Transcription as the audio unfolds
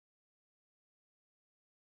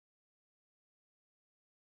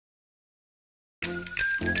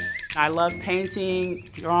I love painting,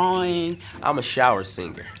 drawing. I'm a shower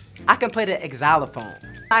singer. I can play the xylophone.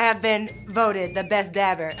 I have been voted the best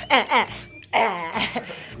dabber.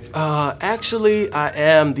 Actually, I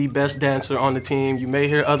am the best dancer on the team. You may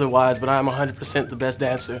hear otherwise, but I am 100% the best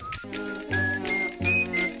dancer.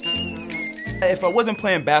 If I wasn't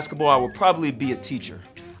playing basketball, I would probably be a teacher.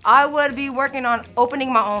 I would be working on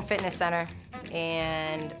opening my own fitness center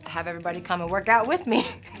and have everybody come and work out with me.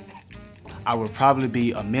 I would probably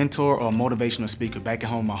be a mentor or a motivational speaker back at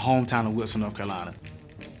home, my hometown of Wilson, North Carolina.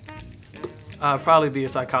 I'd probably be a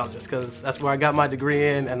psychologist because that's where I got my degree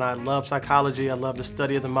in, and I love psychology. I love the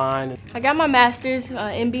study of the mind. I got my master's,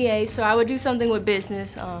 MBA, so I would do something with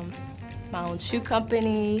business, my own shoe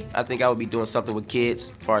company. I think I would be doing something with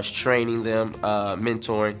kids, as far as training them,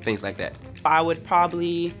 mentoring, things like that. I would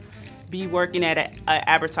probably be working at an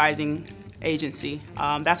advertising agency.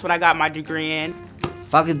 That's what I got my degree in.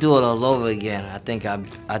 If I could do it all over again, I think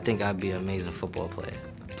I'd be an amazing football player.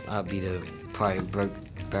 I'd be probably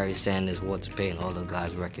Barry Sanders, Walter Payton, all those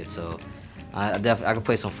guys' records. So I could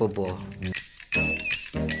play some football.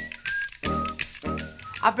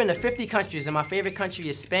 I've been to 50 countries, and my favorite country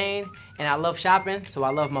is Spain, and I love shopping, so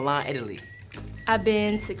I love Milan, Italy. I've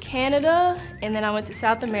been to Canada, and then I went to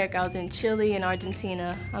South America. I was in Chile and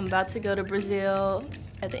Argentina. I'm about to go to Brazil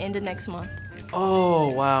at the end of next month. Oh,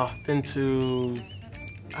 wow. I've been to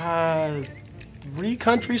 3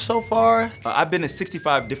 countries so far. I've been to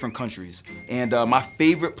 65 different countries, and my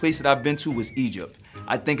favorite place that I've been to was Egypt.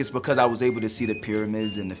 I think it's because I was able to see the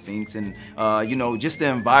pyramids and the Sphinx and, you know, just the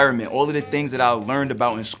environment. All of the things that I learned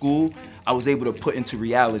about in school, I was able to put into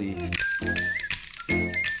reality.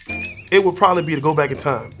 It would probably be to go back in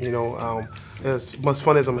time, you know. As much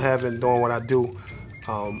fun as I'm having doing what I do,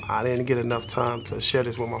 I didn't get enough time to share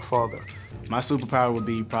this with my father. My superpower would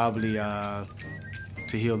be probably to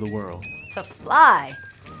heal the world. To fly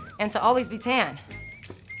and to always be tan.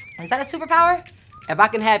 Is that a superpower? If I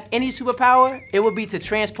can have any superpower, it would be to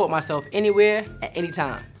transport myself anywhere at any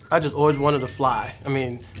time. I just always wanted to fly. I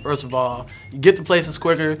mean, first of all, you get to places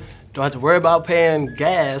quicker, don't have to worry about paying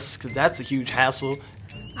gas, because that's a huge hassle.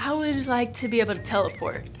 I would like to be able to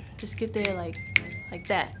teleport. Just get there like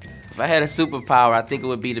that. If I had a superpower, I think it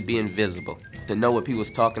would be to be invisible. To know what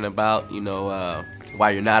people's talking about, you know,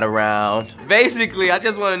 why you're not around. Basically, I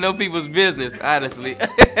just want to know people's business, honestly.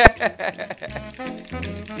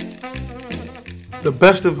 The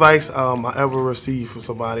best advice I ever received from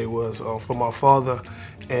somebody was from my father,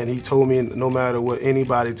 and he told me no matter what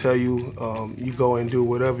anybody tell you, you go and do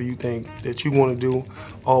whatever you think that you want to do.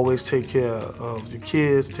 Always take care of your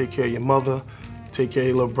kids, take care of your mother, take care of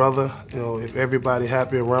your little brother. You know, if everybody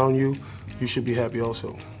happy around you, you should be happy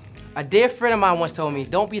also. A dear friend of mine once told me,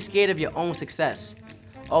 don't be scared of your own success.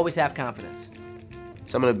 Always have confidence.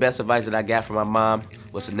 Some of the best advice that I got from my mom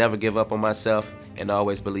was to never give up on myself and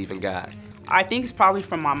always believe in God. I think it's probably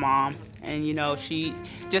from my mom. And you know, she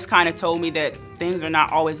just kind of told me that things are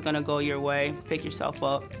not always gonna go your way. Pick yourself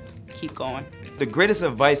up, keep going. The greatest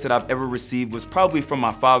advice that I've ever received was probably from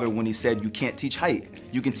my father when he said, you can't teach height.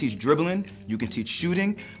 You can teach dribbling, you can teach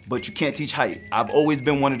shooting, but you can't teach height. I've always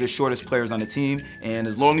been one of the shortest players on the team, and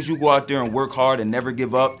as long as you go out there and work hard and never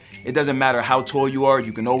give up, it doesn't matter how tall you are,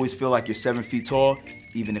 you can always feel like you're 7 feet tall,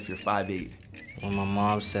 even if you're 5'8". When my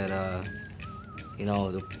mom said, you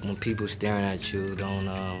know, when people staring at you,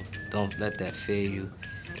 don't let that fear you.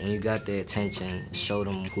 When you got their attention, show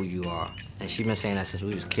them who you are. And she's been saying that since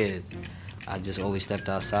we was kids. I just always stepped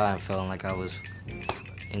outside and felt like I was,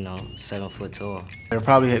 you know, 7 foot tall. It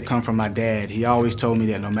probably had come from my dad. He always told me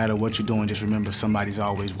that no matter what you're doing, just remember somebody's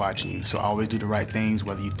always watching you. So always do the right things,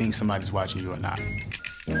 whether you think somebody's watching you or not.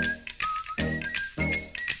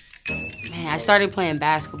 Man, I started playing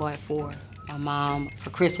basketball at 4. My mom, for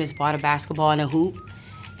Christmas, bought a basketball and a hoop,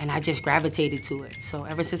 and I just gravitated to it. So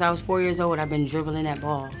ever since I was 4 years old, I've been dribbling that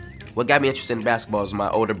ball. What got me interested in basketball is my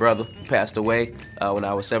older brother who passed away when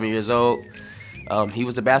I was 7 years old. He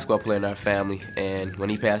was the basketball player in our family, and when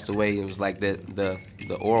he passed away, it was like the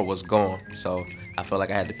aura was gone. So I felt like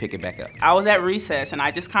I had to pick it back up. I was at recess, and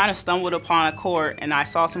I just kind of stumbled upon a court, and I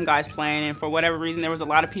saw some guys playing, and for whatever reason, there was a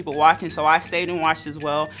lot of people watching, so I stayed and watched as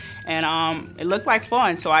well. And it looked like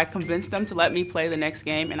fun, so I convinced them to let me play the next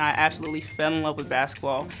game, and I absolutely fell in love with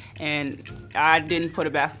basketball. And I didn't put a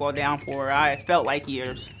basketball down for, I felt like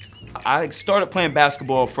years. I started playing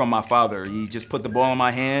basketball from my father. He just put the ball in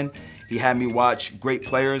my hand. He had me watch great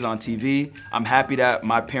players on TV. I'm happy that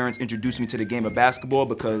my parents introduced me to the game of basketball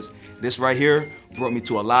because this right here brought me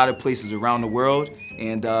to a lot of places around the world,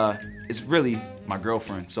 and it's really my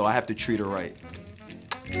girlfriend, so I have to treat her right.